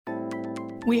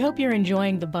We hope you're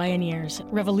enjoying The Bioneers,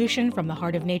 Revolution from the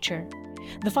Heart of Nature.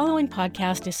 The following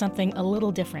podcast is something a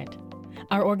little different.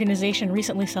 Our organization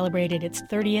recently celebrated its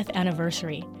 30th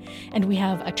anniversary, and we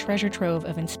have a treasure trove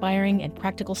of inspiring and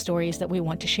practical stories that we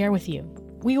want to share with you.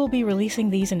 We will be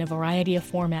releasing these in a variety of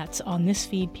formats on this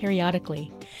feed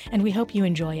periodically, and we hope you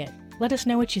enjoy it. Let us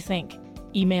know what you think.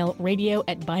 Email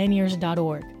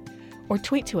radio@bioneers.org or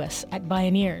tweet to us at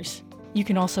Bioneers. You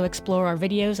can also explore our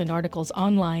videos and articles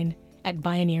online at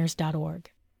Bioneers.org.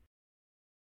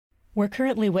 We're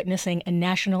currently witnessing a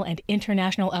national and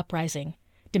international uprising,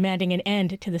 demanding an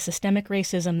end to the systemic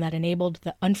racism that enabled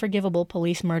the unforgivable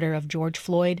police murder of George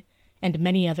Floyd and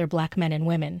many other Black men and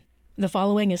women. The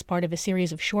following is part of a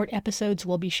series of short episodes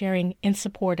we'll be sharing in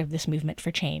support of this movement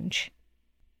for change.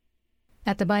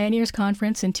 At the Bioneers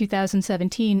Conference in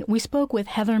 2017, we spoke with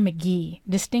Heather McGhee,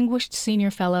 Distinguished Senior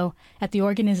Fellow at the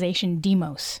organization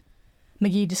Demos.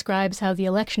 McGhee describes how the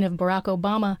election of Barack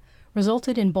Obama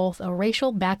resulted in both a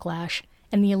racial backlash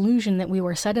and the illusion that we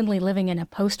were suddenly living in a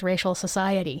post-racial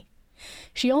society.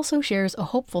 She also shares a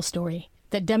hopeful story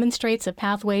that demonstrates a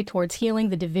pathway towards healing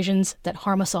the divisions that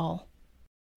harm us all.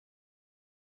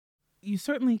 You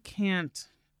certainly can't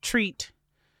treat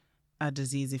a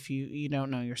disease if you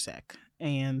don't know you're sick.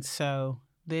 And so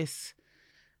this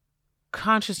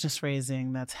consciousness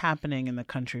raising that's happening in the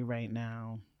country right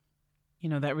now,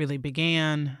 that really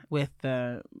began with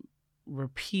the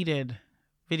repeated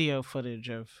video footage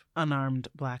of unarmed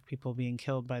Black people being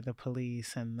killed by the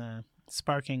police and the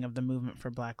sparking of the movement for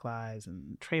Black Lives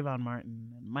and Trayvon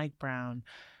Martin and Mike Brown,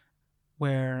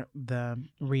 where the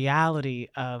reality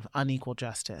of unequal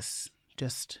justice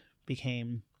just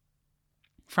became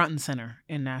front and center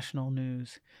in national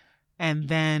news. And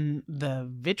then the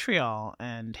vitriol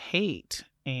and hate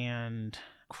and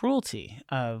cruelty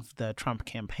of the Trump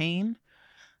campaign,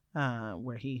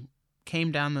 where he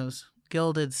came down those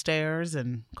gilded stairs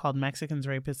and called Mexicans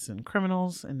rapists and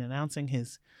criminals and announcing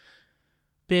his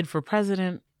bid for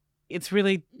president. It's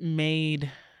really made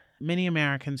many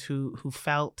Americans who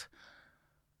felt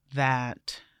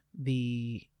that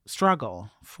the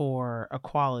struggle for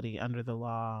equality under the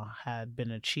law had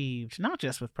been achieved, not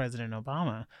just with President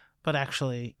Obama, but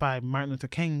actually by Martin Luther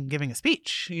King giving a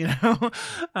speech,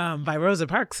 by Rosa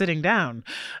Parks sitting down.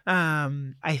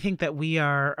 I think that we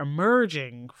are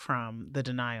emerging from the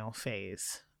denial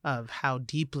phase of how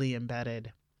deeply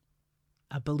embedded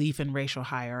a belief in racial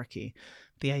hierarchy,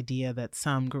 the idea that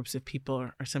some groups of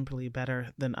people are simply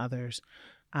better than others,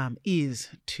 is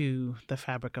to the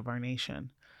fabric of our nation.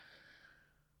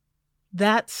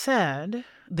 That said,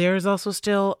 there's also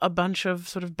still a bunch of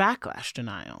sort of backlash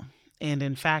denial. And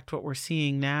in fact, what we're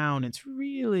seeing now, and it's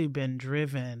really been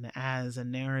driven as a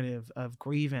narrative of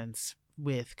grievance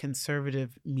with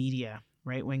conservative media,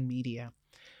 right-wing media,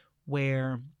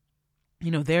 where,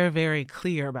 they're very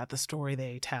clear about the story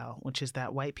they tell, which is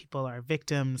that white people are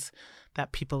victims,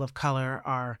 that people of color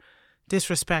are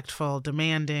disrespectful,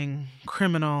 demanding,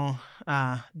 criminal,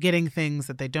 getting things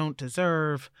that they don't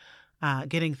deserve,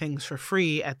 getting things for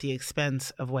free at the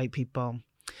expense of white people.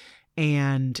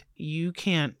 And you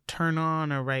can't turn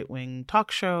on a right-wing talk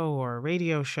show or a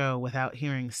radio show without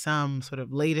hearing some sort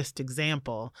of latest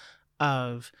example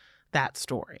of that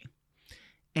story.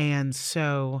 And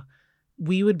so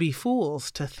we would be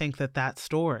fools to think that that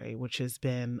story, which has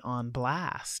been on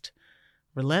blast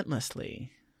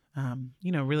relentlessly,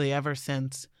 really ever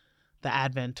since the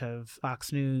advent of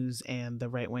Fox News and the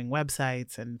right-wing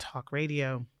websites and talk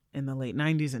radio in the late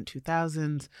 90s and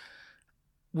 2000s,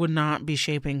 would not be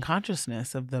shaping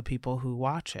consciousness of the people who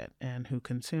watch it and who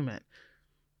consume it.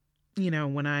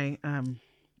 When I,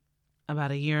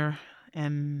 about a year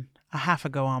and a half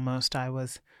ago almost, I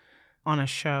was on a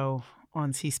show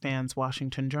on C-SPAN's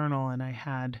Washington Journal, and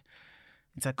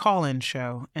it's a call-in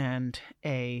show, and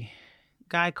a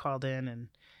guy called in and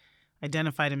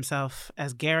identified himself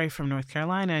as Gary from North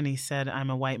Carolina, and he said, "I'm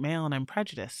a white male and I'm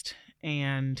prejudiced."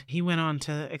 And he went on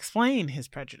to explain his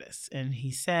prejudice, and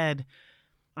he said,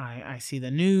 I see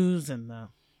the news and the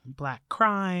Black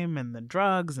crime and the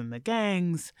drugs and the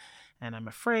gangs, and I'm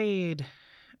afraid.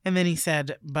 And then he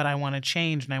said, but I want to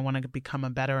change and I want to become a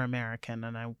better American,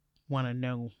 and I want to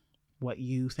know what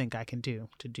you think I can do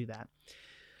to do that.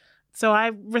 So I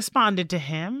responded to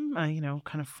him,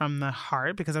 kind of from the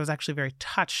heart, because I was actually very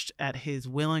touched at his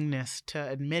willingness to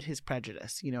admit his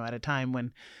prejudice, at a time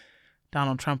when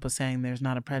Donald Trump was saying there's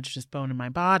not a prejudiced bone in my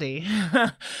body.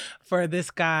 For this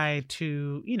guy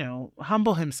to,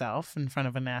 humble himself in front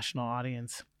of a national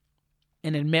audience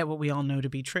and admit what we all know to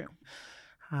be true,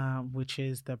 which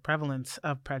is the prevalence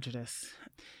of prejudice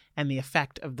and the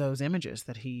effect of those images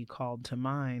that he called to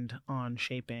mind on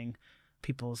shaping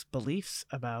people's beliefs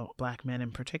about Black men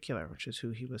in particular, which is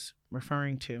who he was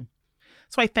referring to.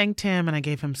 So I thanked him and I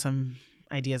gave him some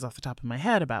ideas off the top of my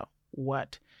head about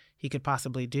what he could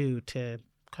possibly do to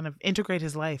kind of integrate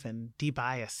his life and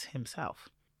de-bias himself.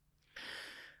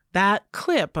 That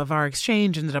clip of our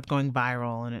exchange ended up going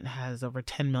viral, and it has over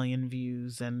 10 million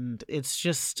views, and it's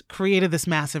just created this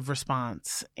massive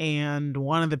response. And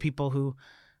one of the people who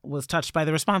was touched by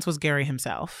the response was Gary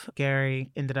himself.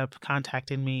 Gary ended up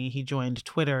contacting me. He joined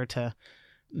Twitter to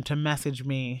message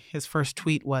me. His first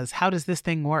tweet was, "How does this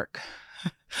thing work?"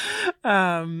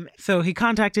 So he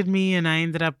contacted me, and I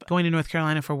ended up going to North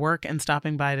Carolina for work and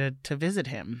stopping by to visit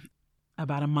him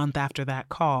about a month after that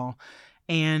call.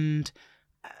 And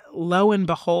lo and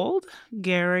behold,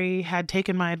 Gary had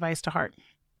taken my advice to heart.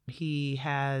 He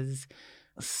has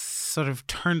sort of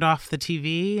turned off the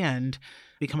TV and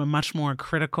become a much more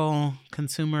critical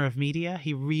consumer of media.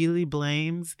 He really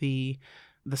blames the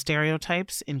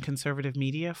stereotypes in conservative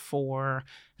media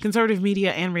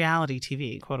and reality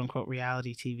TV, quote unquote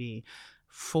reality TV,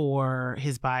 for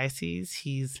his biases.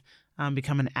 He's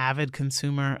become an avid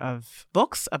consumer of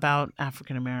books about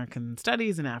African American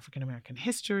studies and African American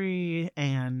history,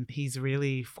 and he's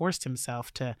really forced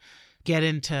himself to get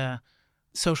into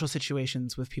social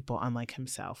situations with people unlike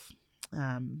himself.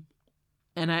 And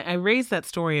I raised that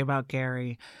story about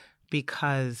Gary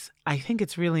because I think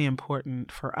it's really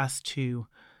important for us to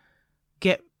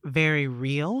get very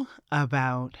real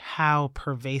about how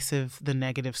pervasive the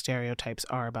negative stereotypes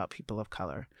are about people of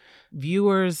color.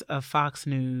 Viewers of Fox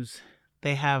News,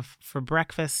 they have for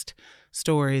breakfast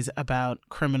stories about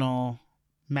criminal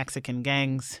Mexican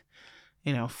gangs.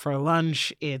 For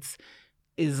lunch, it's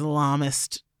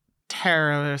Islamist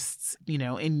terrorists,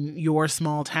 in your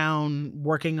small town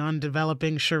working on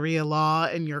developing Sharia law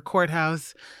in your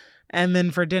courthouse. And then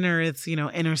for dinner, it's,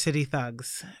 inner city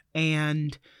thugs.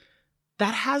 And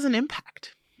that has an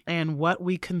impact. And what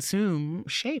we consume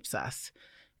shapes us.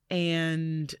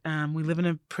 And we live in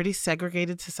a pretty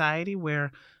segregated society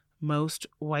where most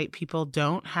white people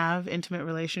don't have intimate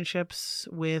relationships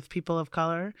with people of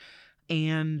color.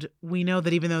 And we know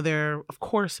that even though there are, of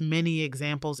course, many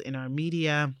examples in our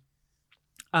media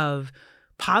of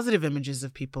positive images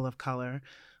of people of color,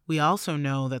 we also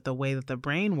know that the way that the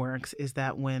brain works is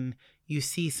that when you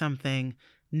see something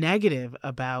negative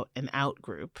about an out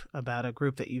group, about a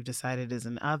group that you've decided is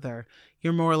an other,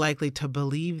 you're more likely to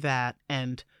believe that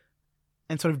and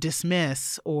sort of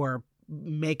dismiss or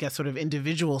make a sort of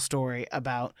individual story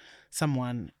about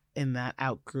someone in that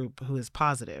out group who is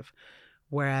positive.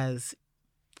 Whereas,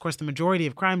 of course, the majority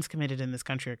of crimes committed in this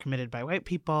country are committed by white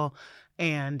people,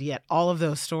 and yet all of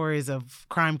those stories of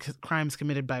crimes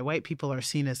committed by white people are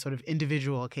seen as sort of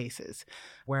individual cases.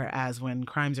 Whereas when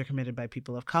crimes are committed by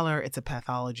people of color, it's a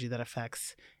pathology that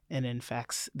affects and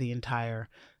infects the entire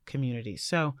community.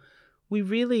 So we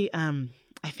really,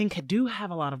 I think, do have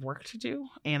a lot of work to do.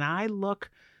 And I look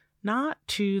not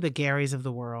to the Garys of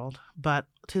the world, but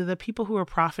to the people who are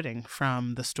profiting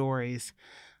from the stories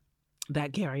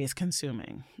that Gary is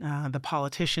consuming, the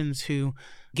politicians who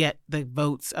get the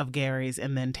votes of Garys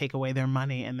and then take away their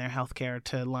money and their health care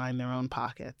to line their own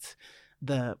pockets,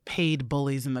 the paid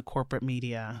bullies in the corporate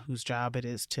media whose job it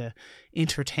is to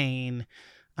entertain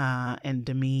and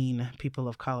demean people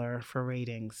of color for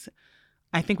ratings.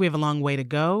 I think we have a long way to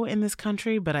go in this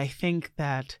country, but I think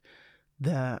that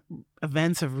the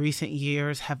events of recent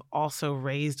years have also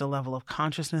raised a level of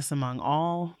consciousness among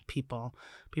all people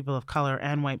of color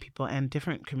and white people and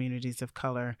different communities of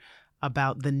color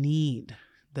about the need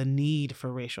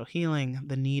for racial healing,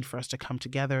 the need for us to come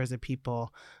together as a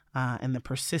people, and the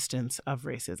persistence of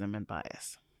racism and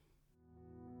bias.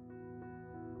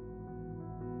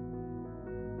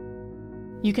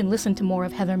 You can listen to more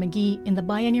of Heather McGhee in the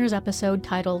Bioneers episode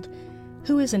titled,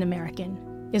 "Who is an American?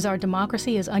 Is our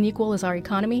democracy as unequal as our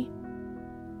economy?"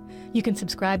 You can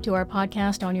subscribe to our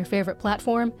podcast on your favorite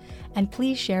platform, and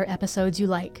please share episodes you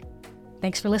like.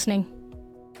 Thanks for listening.